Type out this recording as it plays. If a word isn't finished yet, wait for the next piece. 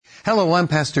Hello, I'm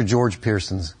Pastor George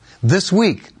Pearsons. This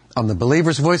week on the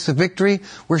Believer's Voice of Victory,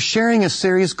 we're sharing a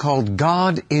series called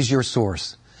God is Your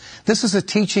Source. This is a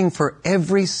teaching for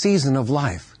every season of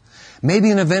life.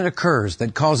 Maybe an event occurs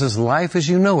that causes life as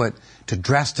you know it to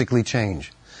drastically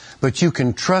change. But you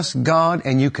can trust God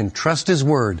and you can trust His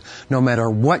Word no matter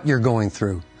what you're going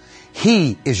through.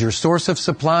 He is your source of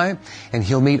supply, and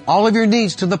He'll meet all of your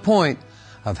needs to the point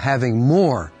of having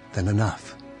more than enough.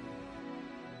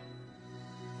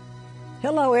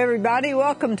 Hello, everybody.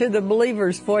 Welcome to the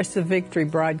Believer's Voice of Victory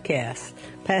broadcast.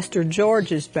 Pastor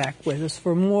George is back with us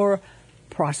for more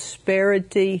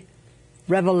prosperity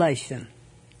revelation.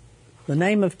 The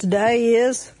name of today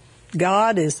is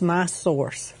God is My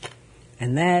Source,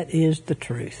 and that is the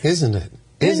truth. Isn't it?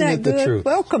 Isn't it the truth?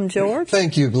 Welcome, George.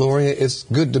 Thank you, Gloria. It's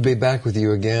good to be back with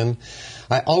you again.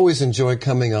 I always enjoy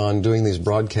coming on, doing these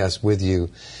broadcasts with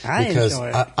you. Because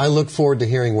I look forward to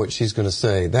hearing what she's going to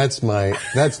say. That's my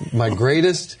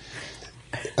greatest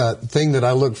thing that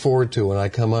I look forward to when I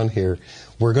come on here.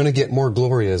 We're going to get more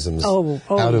Gloriaisms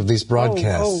out of these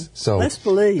broadcasts. So let's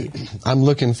believe. I'm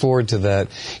looking forward to that.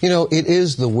 You know, it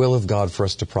is the will of God for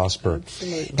us to prosper.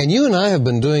 Absolutely. And you and I have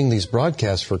been doing these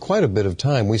broadcasts for quite a bit of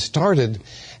time. We started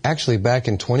actually back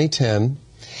in 2010.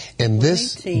 And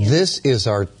this is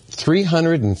our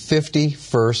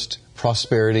 351st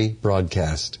Prosperity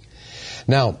broadcast.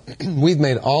 Now, we've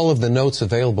made all of the notes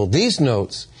available. These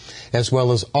notes, as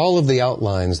well as all of the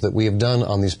outlines that we have done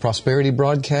on these prosperity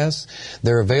broadcasts,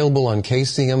 they're available on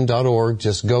kcm.org.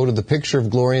 Just go to the picture of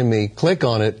Gloria and me, click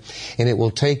on it, and it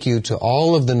will take you to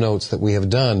all of the notes that we have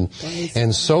done.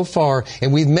 And so far,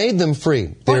 and we've made them free.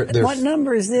 What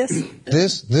number is this?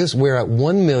 This we're at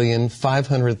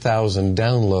 1,500,000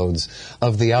 downloads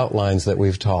of the outlines that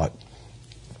we've taught.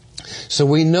 So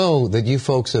we know that you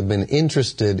folks have been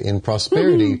interested in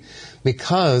prosperity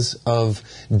because of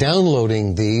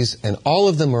downloading these, and all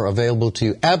of them are available to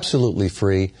you absolutely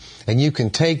free, and you can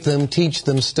take them, teach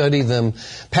them, study them.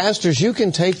 Pastors, you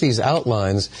can take these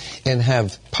outlines and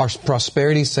have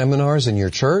prosperity seminars in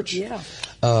your church. Yeah.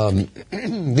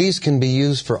 These can be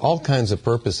used for all kinds of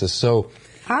purposes. So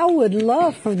I would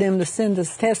love for them to send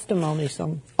us testimonies.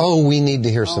 We need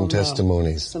to hear some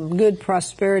testimonies. Some good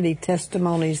prosperity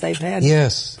testimonies they've had.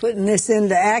 Yes. Putting this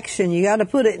into action. You got to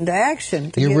put it into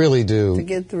action. Really do. To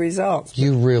get the results.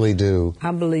 You really do.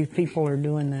 I believe people are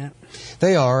doing that.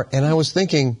 They are. And I was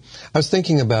thinking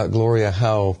about, Gloria,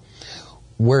 how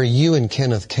where you and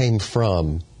Kenneth came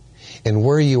from and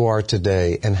where you are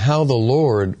today, and how the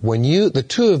Lord, when the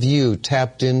two of you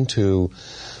tapped into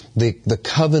the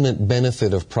covenant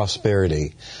benefit of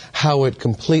prosperity, how it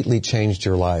completely changed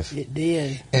your life. It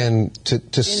did. And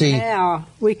to see how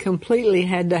we completely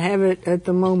had to have it at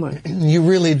the moment. You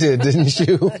really did, didn't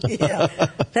you? Yeah.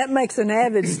 That makes an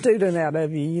avid student out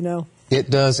of you, you know. It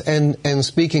does. And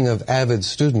speaking of avid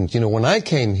student, you know, when I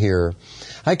came here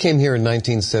in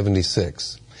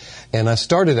 1976, and I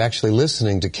started actually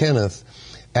listening to Kenneth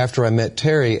after I met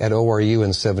Terry at ORU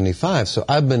in 75. So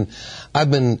I've been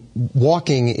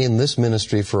walking in this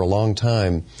ministry for a long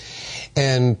time.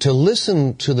 And to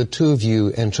listen to the two of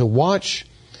you and to watch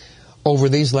over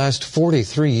these last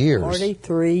 43 years.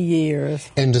 43 years.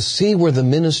 And to see where the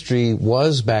ministry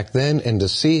was back then and to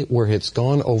see where it's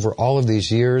gone over all of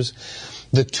these years,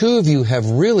 the two of you have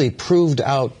really proved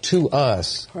out to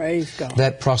us, praise God,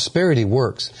 that prosperity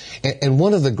works. And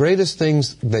one of the greatest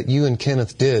things that you and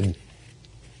Kenneth did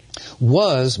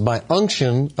was, by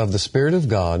unction of the Spirit of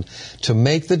God, to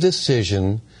make the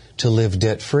decision to live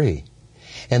debt-free.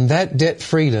 And that debt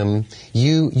freedom,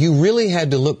 you really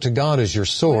had to look to God as your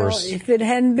source. Well, if it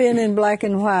hadn't been in black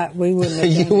and white, we wouldn't have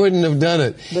done it. You wouldn't have done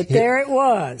it. But there it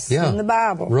was in the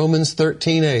Bible. Romans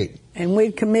 13:8. And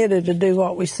we committed to do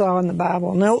what we saw in the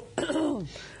Bible. No,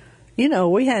 you know,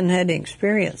 we hadn't had any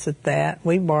experience at that.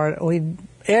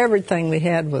 Everything we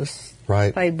had was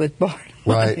paid with borrowed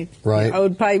money. Right. We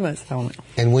owed payments on it.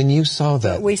 And when you saw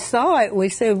that, but we saw it. We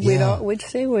said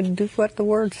we'd do what the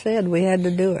Word said. We had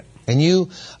to do it. And you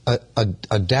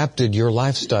adapted your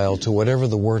lifestyle to whatever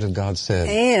the Word of God said.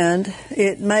 And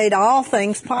it made all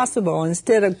things possible.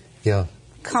 Instead of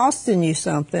costing you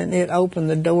something, it opened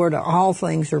the door to all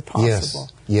things are possible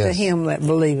to him that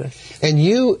believeth. And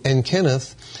you and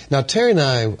Kenneth, now Terry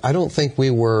and I don't think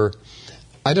we were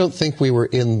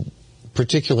in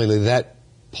particularly that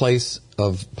place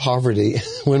of poverty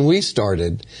when we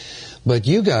started, but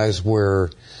you guys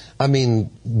were,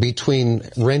 between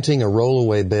renting a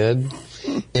rollaway bed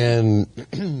and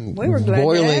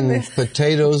boiling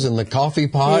potatoes in the coffee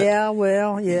pot.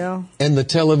 And the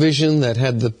television that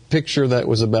had the picture that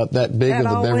was about that big of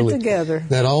the Beverly. That all went together.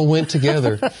 That all went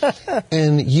together.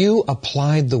 And you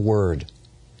applied the Word.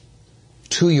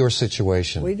 to your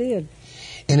situation. We did.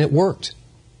 And it worked.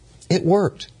 It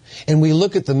worked. And we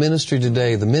look at the ministry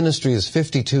today. The ministry is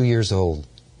 52 years old.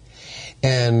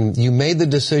 And you made the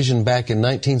decision back in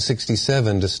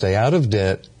 1967 to stay out of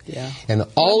debt. Yeah. And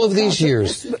all of these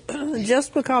years.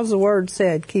 Just because the Word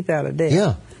said keep out of debt.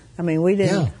 Yeah. I mean, we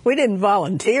didn't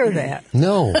volunteer that.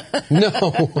 No.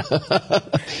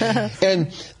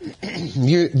 And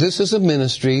this is a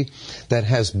ministry that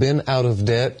has been out of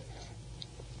debt.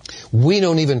 We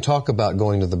don't even talk about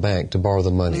going to the bank to borrow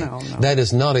the money. No. That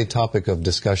is not a topic of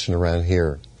discussion around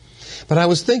here. But I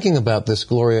was thinking about this,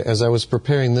 Gloria, as I was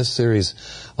preparing this series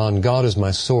on God as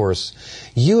my source.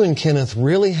 You and Kenneth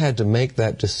really had to make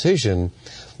that decision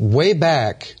way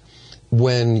back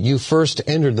when you first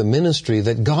entered the ministry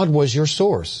that God was your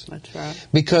source. That's right.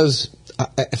 Because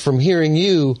from hearing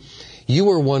you, you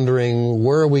were wondering,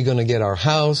 where are we going to get our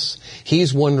house?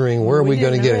 He's wondering, where are we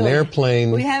going to get an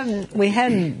airplane? We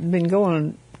hadn't been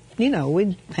going, we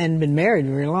hadn't been married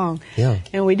very long. Yeah.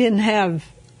 And we didn't have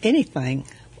anything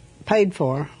paid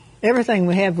for. Everything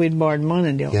we had, we'd borrowed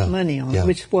money on,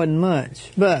 which wasn't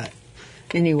much. But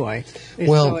anyway,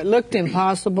 so it looked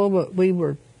impossible, but we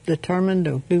were determined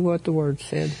to do what the Word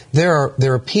said. There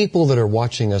are people that are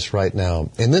watching us right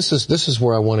now, and this is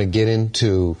where I want to get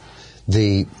into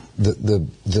the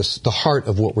heart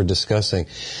of what we're discussing.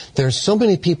 There are so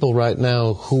many people right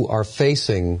now who are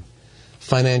facing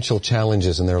financial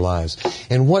challenges in their lives.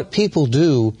 And what people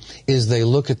do is they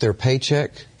look at their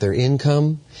paycheck, their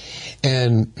income,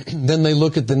 and then they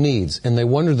look at the needs and they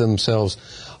wonder to themselves,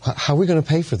 how are we going to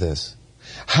pay for this?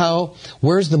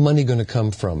 Where's the money going to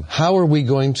come from? How are we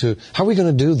going to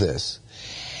do this?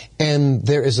 And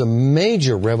there is a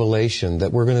major revelation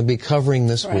that we're going to be covering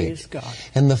this Praise week. God.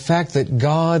 And the fact that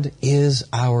God is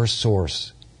our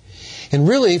source. And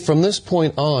really, from this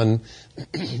point on,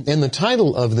 and the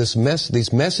title of these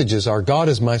messages are God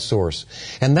is my source.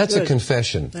 And that's good. A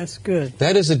confession. That's good.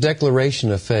 That is a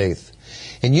declaration of faith.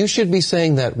 And you should be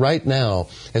saying that right now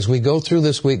as we go through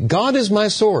this week. God is my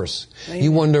source. Amen.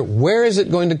 You wonder, where is it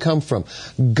going to come from?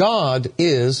 God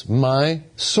is my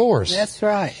source. That's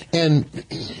right.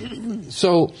 And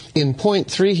so in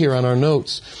point 3 here on our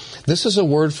notes, this is a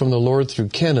word from the Lord through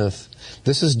Kenneth.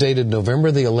 This is dated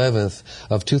November the 11th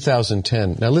of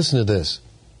 2010. Now listen to this.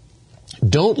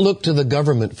 Don't look to the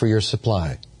government for your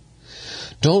supply.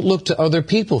 Don't look to other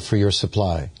people for your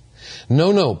supply.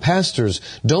 No, pastors,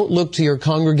 don't look to your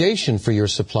congregation for your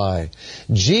supply.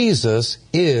 Jesus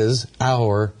is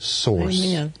our source.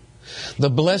 Amen. The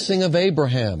blessing of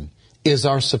Abraham is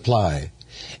our supply,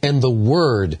 and the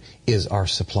Word is our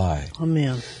supply.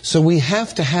 Amen. So we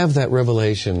have to have that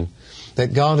revelation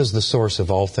that God is the source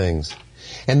of all things.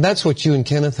 And that's what you and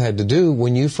Kenneth had to do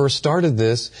when you first started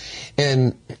this.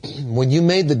 And when you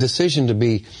made the decision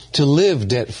to live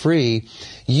debt-free,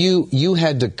 you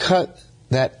had to cut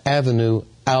that avenue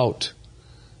out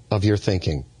of your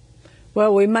thinking.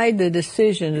 Well, we made the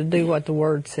decision to do what the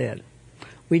Word said.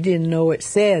 We didn't know it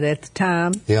said at the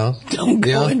time. Yeah. Don't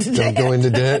go into debt. Don't go into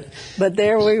debt. But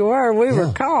there we were. We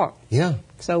were caught. Yeah.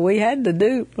 So we had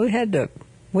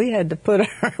to put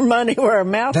our money where our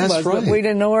mouth was, right. But we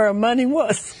didn't know where our money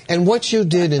was. And what you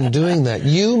did in doing that,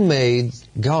 you made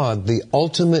God the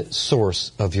ultimate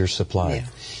source of your supply.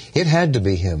 Yeah. It had to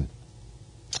be Him.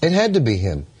 It had to be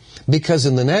Him. Because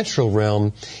in the natural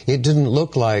realm, it didn't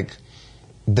look like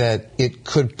that it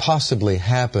could possibly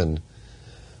happen,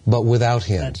 but without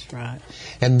Him. That's right.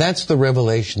 And that's the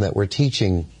revelation that we're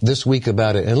teaching this week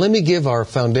about it. And let me give our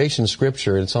foundation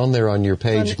scripture. It's on there on your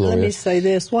page, Gloria. Let me say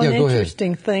this. One go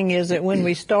interesting ahead. thing is that when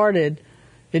we started,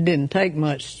 it didn't take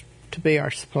much to be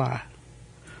our supply.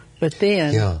 But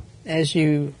then, as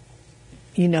you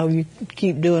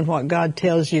keep doing what God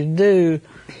tells you to do,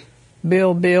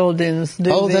 build buildings,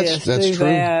 do this, that's do true.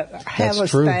 that, have a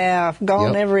staff, go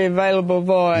on every available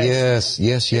voice.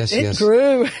 Yes. It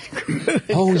grew.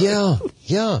 Oh,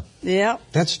 yeah. Yeah.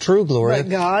 That's true, Gloria. But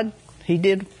God, He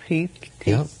paid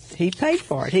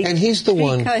for it. And He's the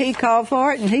one. He called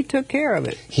for it and He took care of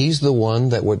it. He's the one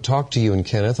that would talk to you and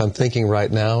Kenneth. I'm thinking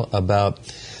right now about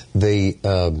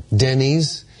the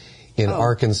Denny's in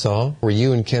Arkansas, where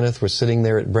you and Kenneth were sitting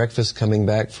there at breakfast coming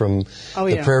back from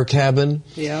the prayer cabin.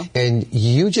 Yeah. And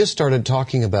you just started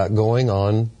talking about going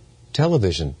on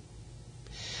television.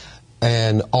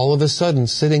 And all of a sudden,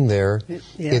 sitting there,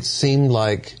 it seemed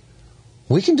like,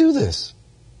 we can do this.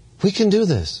 We can do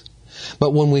this.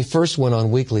 But when we first went on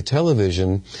weekly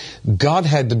television, God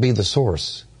had to be the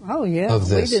source. Oh, yeah. Of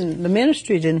this. The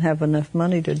ministry didn't have enough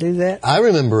money to do that. I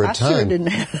remember a time. I sure didn't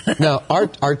have. Now,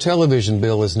 our television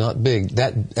bill is not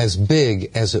as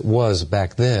big as it was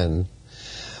back then.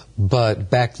 But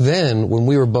back then, when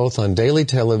we were both on daily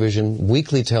television,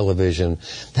 weekly television,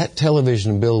 that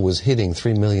television bill was hitting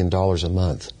 $3 million a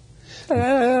month.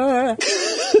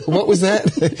 What was that?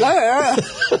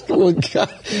 Well,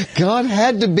 God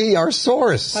had to be our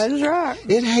source. That's right.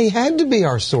 He had to be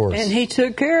our source. And He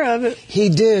took care of it. He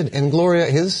did. And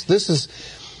Gloria,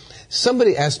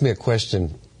 somebody asked me a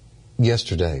question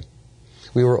yesterday.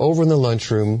 We were over in the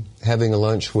lunchroom having a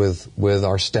lunch with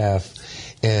our staff,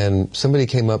 and somebody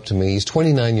came up to me. He's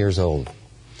 29 years old.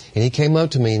 And he came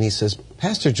up to me and he says,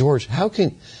 Pastor George, how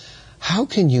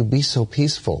can you be so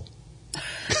peaceful?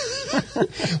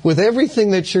 With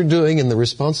everything that you're doing and the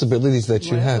responsibilities that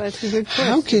you have, that's a good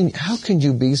question. how can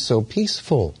you be so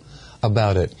peaceful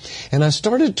about it? And I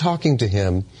started talking to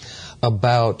him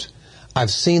about, I've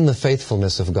seen the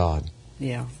faithfulness of God.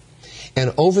 Yeah.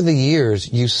 And over the years,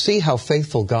 you see how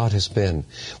faithful God has been.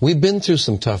 We've been through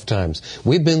some tough times.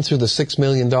 We've been through the $6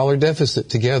 million deficit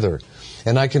together.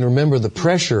 And I can remember the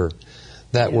pressure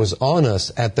that was on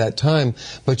us at that time.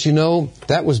 But you know,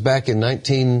 that was back in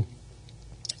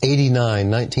 1989,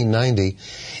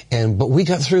 1990. But we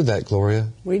got through that, Gloria.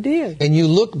 We did. And you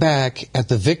look back at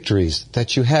the victories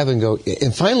that you have and go,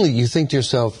 and finally you think to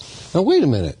yourself, now wait a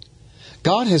minute.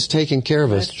 God has taken care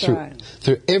of us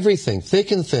through everything,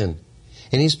 thick and thin.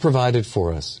 And He's provided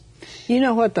for us. You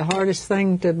know what the hardest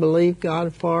thing to believe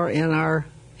God for in our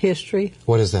history?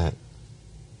 What is that?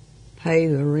 Pay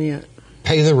the rent.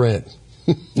 Pay the rent.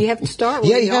 You have to start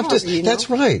with you have to. That's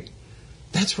right.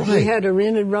 That's right. We had a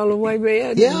rented rollaway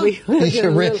bed. Yeah. And we you had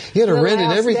to rent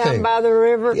everything. Down by the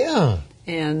river. Yeah.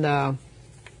 And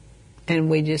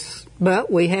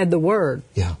but we had the Word.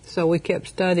 Yeah. So we kept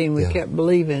studying, we kept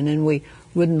believing, and we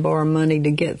wouldn't borrow money to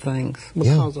get things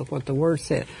because of what the Word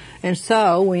said. And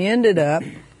so we ended up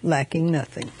lacking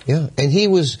nothing. Yeah. And He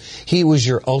was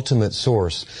your ultimate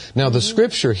source. Now the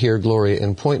scripture here, Gloria,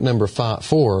 in point number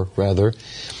 4, 1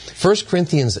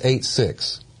 Corinthians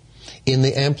 8:6, in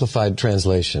the Amplified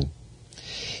Translation.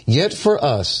 Yet for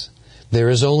us, there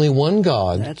is only one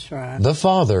God, that's right, the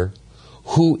Father,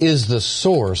 who is the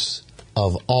source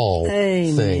of all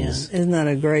Amen. Things. Isn't that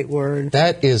a great word?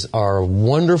 That is our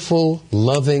wonderful,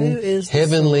 loving,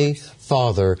 heavenly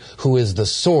Father, who is the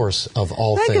source of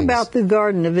all things. Think about the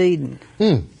Garden of Eden.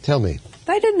 Tell me.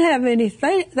 They didn't have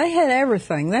anything. They had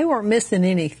everything. They weren't missing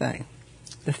anything.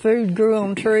 The food grew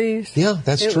on trees. Yeah,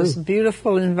 that's true. It was a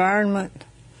beautiful environment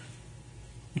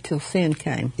until sin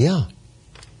came. Yeah.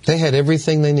 They had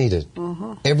everything they needed.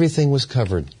 Everything was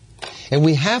covered. And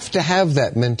we have to have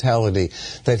that mentality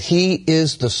that He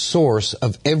is the source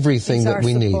of everything that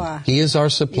we need. He is our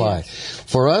supply. Yes.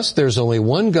 For us, there's only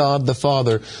one God, the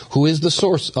Father, who is the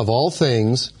source of all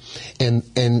things, and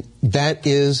that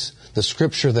is the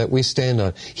scripture that we stand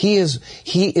on. He is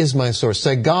my source.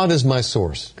 Say, God is my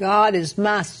source. God is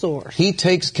my source. He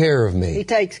takes care of me. He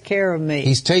takes care of me.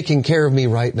 He's taking care of me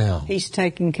right now. He's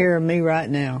taking care of me right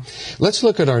now. Let's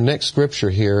look at our next scripture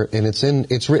here, and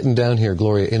it's written down here,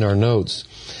 Gloria, in our notes.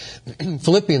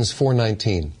 Philippians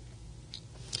 4:19.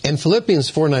 In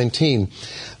Philippians 4:19,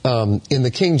 in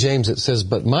the King James it says,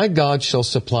 "But my God shall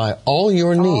supply all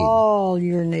your need." All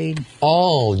your need.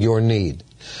 All your need.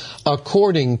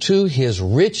 According to His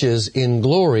riches in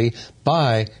glory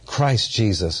by Christ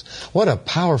Jesus. What a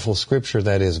powerful scripture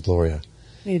that is, Gloria.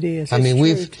 It is. I mean,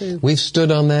 we've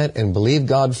stood on that and believed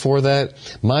God for that.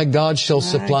 My God shall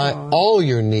supply all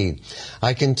your need.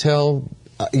 I can tell,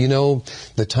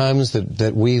 the times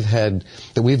that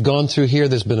we've gone through here,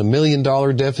 there's been $1 million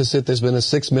deficit, there's been a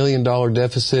 $6 million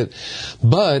deficit.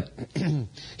 But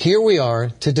here we are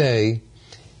today.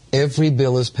 Every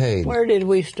bill is paid. Where did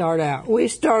we start out? We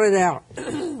started out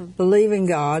believing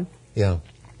God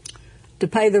to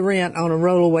pay the rent on a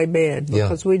rollaway bed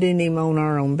because we didn't even own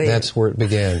our own bed. That's where it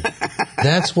began.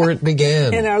 That's where it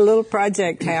began. In our little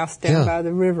project house down by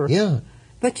the river. Yeah.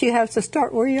 But you have to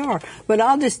start where you are. But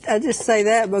I just say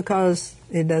that because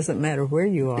it doesn't matter where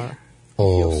you are.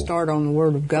 Oh. If you'll start on the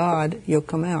Word of God, you'll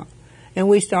come out. And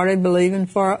I started believing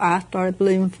for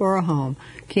a home.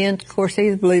 Ken, of course,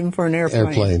 he's believing for an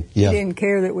airplane. Yeah. He didn't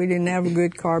care that we didn't have a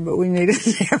good car, but we needed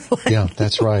an airplane. Yeah,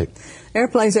 that's right.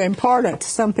 Airplanes are important to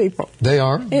some people. They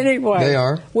are. Anyway. They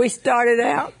are. We started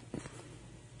out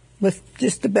with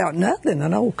just about nothing,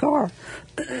 an old car.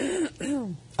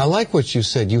 I like what you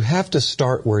said. You have to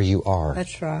start where you are.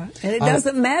 That's right. And it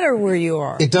doesn't matter where you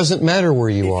are. It doesn't matter where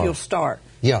you are. If you'll start.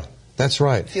 Yeah. That's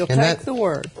right. If you'll take the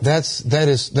word.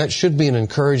 That should be an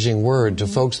encouraging word to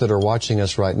folks that are watching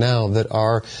us right now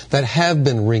that have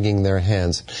been wringing their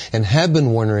hands and have been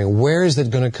wondering, where is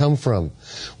it going to come from?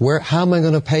 How am I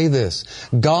going to pay this?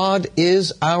 God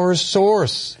is our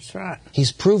source. That's right.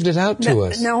 He's proved it out to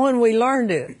us. Now, when we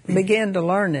began to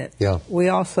learn it, we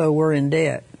also were in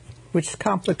debt, which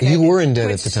complicated. You were in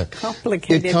debt at the time.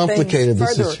 It complicated the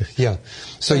further. situation. Yeah.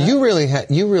 So you really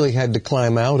had to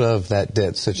climb out of that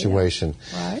debt situation.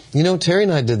 Yeah. Right. You know, Terry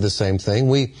and I did the same thing.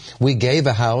 We gave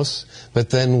a house, but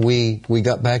then we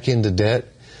got back into debt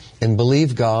and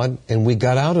believed God, and we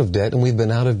got out of debt, and we've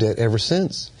been out of debt ever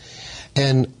since.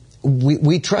 And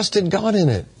we trusted God in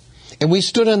it. And we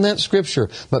stood on that scripture.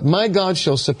 But my God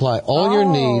shall supply all your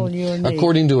need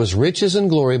according to His riches and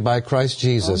glory by Christ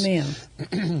Jesus.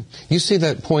 Amen. You see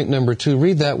that point number 2.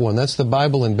 Read that one. That's the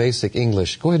Bible in basic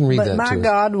English. Go ahead and read that to us. But my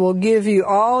God will give you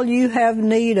all you have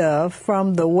need of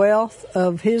from the wealth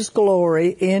of His glory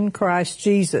in Christ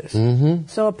Jesus. Mm-hmm.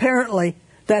 So apparently,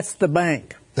 that's the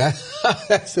bank.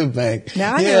 That's a bank.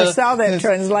 Now, I never saw that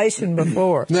translation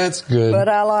before. That's good. But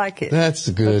I like it. That's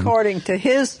good. According to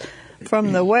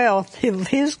from the wealth of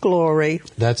His glory.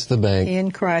 That's the bank.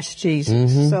 In Christ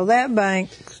Jesus. Mm-hmm. So that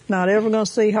bank's not ever going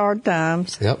to see hard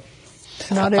times. Yep.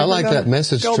 Not I like that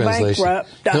Message translation.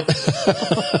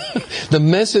 The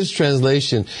Message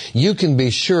translation, you can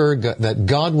be sure that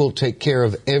God will take care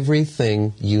of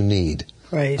everything you need.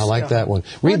 Praise I like God. That one.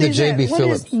 Read the J.B.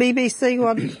 Phillips. What is BBC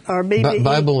or BVOV?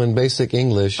 Bible in Basic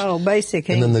English. Oh, Basic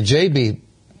English. And then the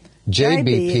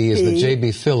JBP is the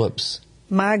J.B. Phillips.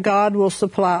 My God will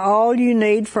supply all you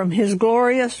need from His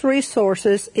glorious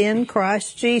resources in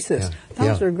Christ Jesus. Yeah.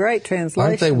 Those are great translations.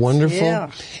 Aren't they wonderful?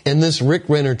 Yeah. And this Rick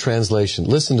Renner translation,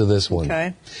 listen to this one.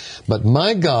 Okay. But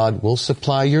my God will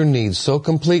supply your needs so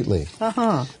completely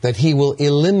that He will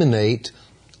eliminate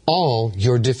all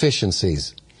your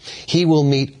deficiencies. He will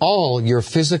meet all your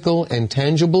physical and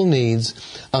tangible needs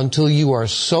until you are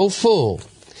so full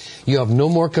you have no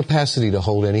more capacity to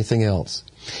hold anything else.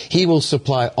 He will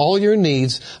supply all your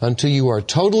needs until you are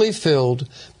totally filled,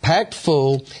 packed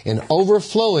full, and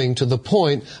overflowing to the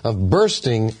point of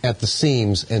bursting at the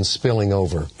seams and spilling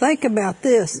over. Think about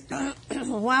this.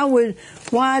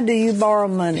 Why do you borrow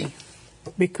money?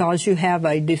 Because you have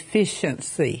a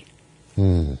deficiency.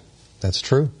 That's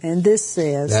true. And this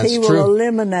says That's He will true.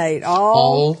 Eliminate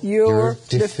all your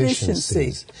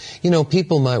deficiencies. You know,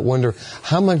 people might wonder,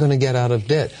 how am I going to get out of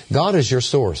debt? God is your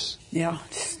source. Yeah.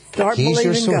 Start He's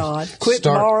your believing source. God. Quit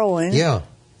borrowing. Yeah.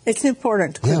 It's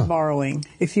important to quit borrowing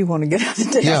if you want to get out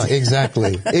of debt. Yeah,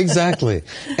 exactly. Exactly.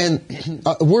 And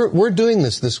we're doing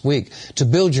this week to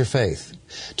build your faith.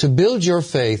 To build your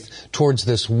faith towards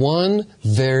this one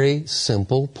very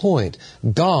simple point.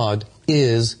 God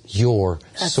is your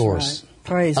source. Right.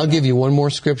 Praise I'll God. give you one more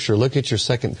scripture. Look at your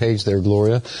second page there,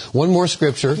 Gloria. One more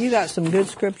scripture. You got some good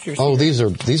scriptures. Oh, here.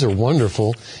 these are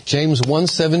wonderful. James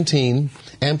 1:17,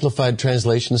 Amplified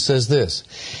Translation says this: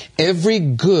 every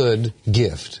good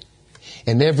gift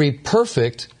and every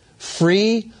perfect,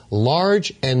 free,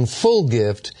 large, and full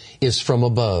gift is from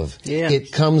above. Yes.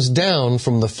 It comes down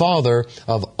from the Father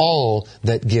of all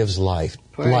that gives life.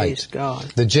 Praise God.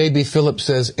 The J.B. Phillips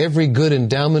says, every good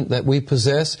endowment that we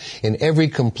possess and every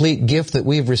complete gift that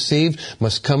we've received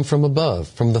must come from above,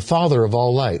 from the Father of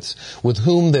all lights, with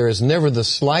whom there is never the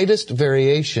slightest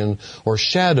variation or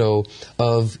shadow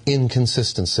of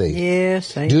inconsistency.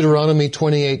 Yes. Deuteronomy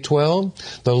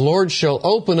 28:12, the Lord shall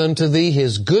open unto thee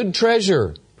His good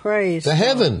treasure. Praise the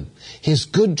heaven, His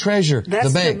good treasure. That's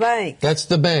the bank. the bank. That's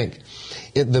the bank.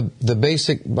 The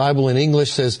basic Bible in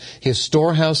English says His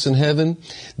storehouse in heaven.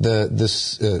 The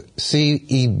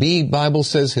CEB Bible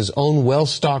says His own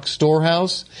well-stocked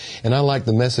storehouse. And I like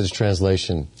the Message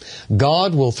translation.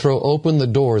 God will throw open the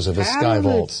doors of His sky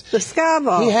vaults. The sky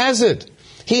vault. He has it.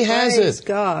 He has it. Praise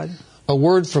God. A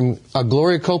word from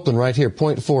Gloria Copeland right here.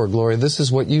 Point 4, Gloria. This is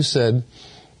what you said.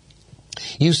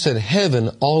 You said heaven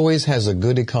always has a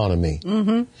good economy.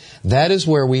 Mm-hmm. That is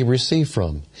where we receive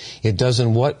from. It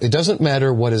doesn't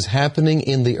matter what is happening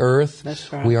in the earth.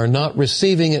 That's right. We are not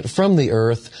receiving it from the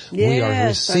earth. Yes, we are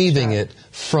receiving it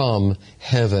from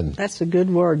heaven. That's a good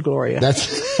word, Gloria.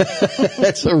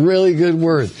 That's a really good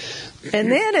word.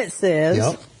 And then it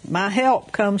says, my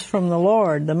help comes from the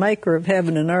Lord, the maker of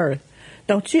heaven and earth.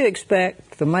 Don't you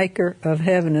expect the maker of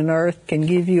heaven and earth can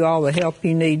give you all the help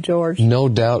you need, George? No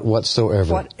doubt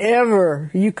whatsoever.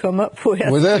 Whatever you come up with.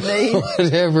 Whatever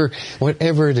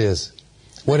it is.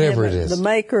 Whatever it is. The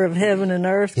maker of heaven and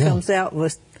earth comes out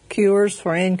with cures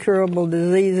for incurable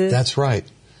diseases. That's right.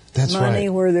 That's money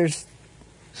right. where there's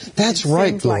That's right,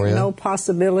 seems Gloria. Like no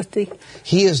possibility.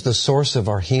 He is the source of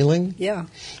our healing. Yeah.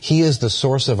 He is the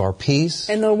source of our peace.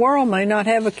 And the world may not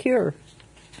have a cure.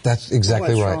 That's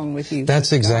exactly What's right. wrong with you?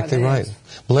 That's exactly God right.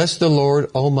 has. Bless the Lord,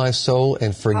 O my soul,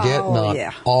 and forget not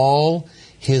all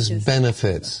His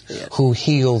benefits, who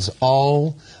heals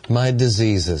all my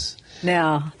diseases.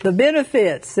 Now, the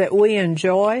benefits that we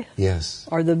enjoy Yes.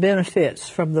 are the benefits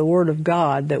from the Word of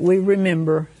God that we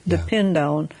remember, depend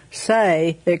on,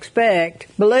 say, expect,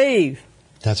 believe.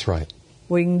 That's right.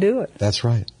 We can do it. That's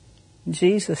right. In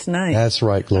Jesus' name. That's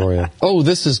right, Gloria. Oh,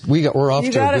 we're off to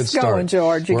a good start. Going,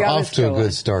 George. We're off to a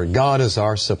good start. God is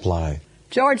our supply.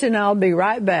 George and I'll be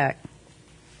right back.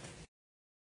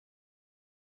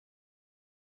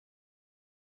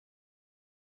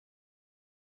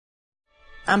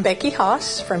 I'm Becky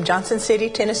Haas from Johnson City,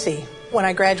 Tennessee. When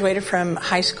I graduated from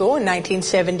high school in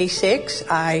 1976,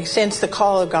 I sensed the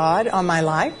call of God on my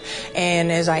life. And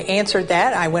as I answered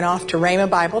that, I went off to Rhema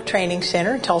Bible Training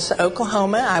Center in Tulsa,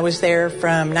 Oklahoma. I was there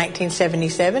from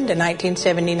 1977 to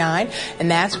 1979. And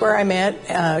that's where I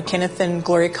met Kenneth and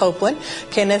Gloria Copeland.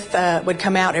 Kenneth would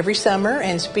come out every summer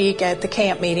and speak at the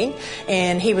camp meeting.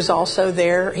 And he was also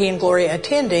there, he and Gloria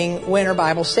attending Winter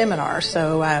Bible Seminar.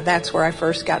 So that's where I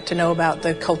first got to know about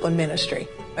the Copeland ministry.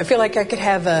 I feel like I could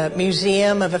have a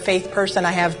museum of a faith person.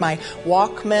 I have my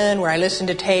Walkman where I listen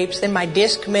to tapes, then my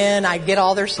Discman, I get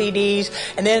all their CDs,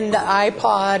 and then the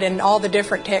iPod and all the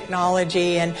different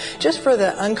technology, and just for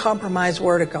the uncompromised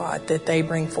Word of God that they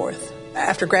bring forth.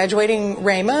 After graduating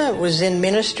Rhema, was in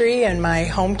ministry in my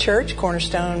home church,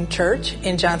 Cornerstone Church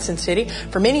in Johnson City,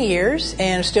 for many years,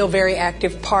 and still very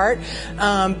active part.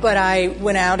 But I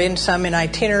went out in some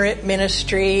itinerant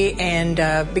ministry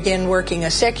and began working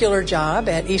a secular job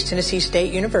at East Tennessee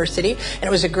State University, and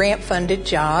it was a grant-funded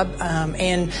job.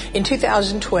 And in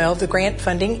 2012, the grant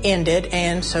funding ended,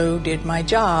 and so did my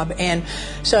job. And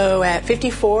so at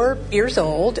 54 years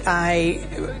old,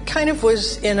 I kind of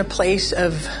was in a place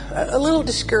of a little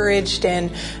discouraged,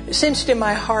 and sensed in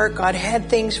my heart God had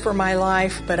things for my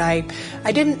life, but I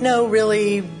didn't know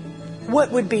really what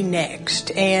would be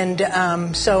next.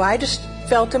 And so I just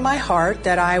felt in my heart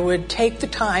that I would take the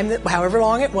time, that however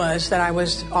long it was that I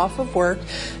was off of work,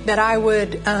 that I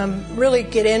would really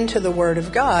get into the Word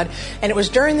of God. And it was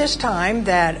during this time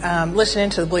that,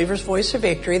 listening to the Believer's Voice of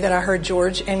Victory, that I heard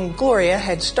George and Gloria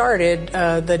had started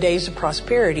the Days of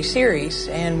Prosperity series.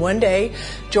 And one day,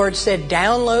 George said,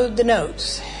 download the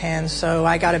notes. And so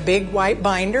I got a big white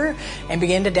binder and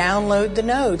began to download the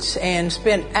notes and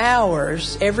spent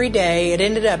hours every day. It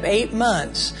ended up 8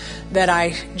 months that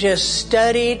I just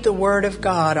studied the Word of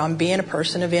God on being a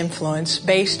person of influence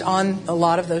based on a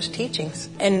lot of those teachings.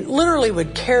 And literally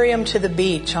would carry them to the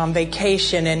beach on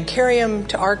vacation and carry them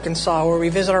to Arkansas where we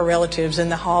visit our relatives in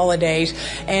the holidays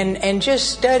and just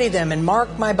study them and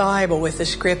mark my Bible with the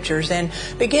scriptures and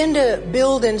begin to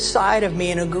build inside of me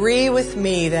and agree with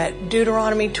me that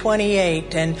Deuteronomy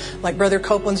 28 and like Brother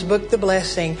Copeland's book, The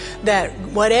Blessing, that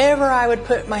whatever I would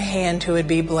put my hand to would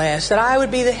be blessed, that I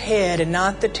would be the head and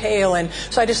not the tail. And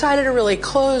so I decided to really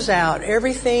close out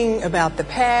everything about the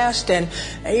past, and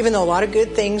even though a lot of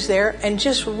good things there, and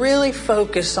just really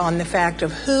focus on the fact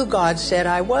of who God said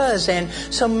I was. And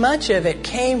so much of it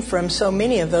came from so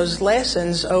many of those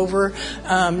lessons over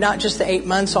not just the 8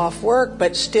 months off work,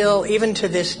 but still even to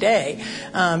this day,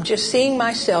 just seeing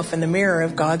myself in the mirror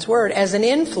of God's Word as an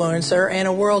influencer and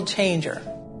a world changer.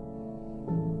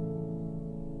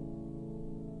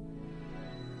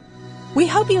 We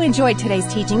hope you enjoyed today's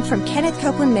teaching from Kenneth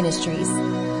Copeland Ministries.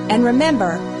 And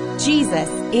remember, Jesus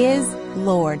is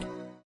Lord.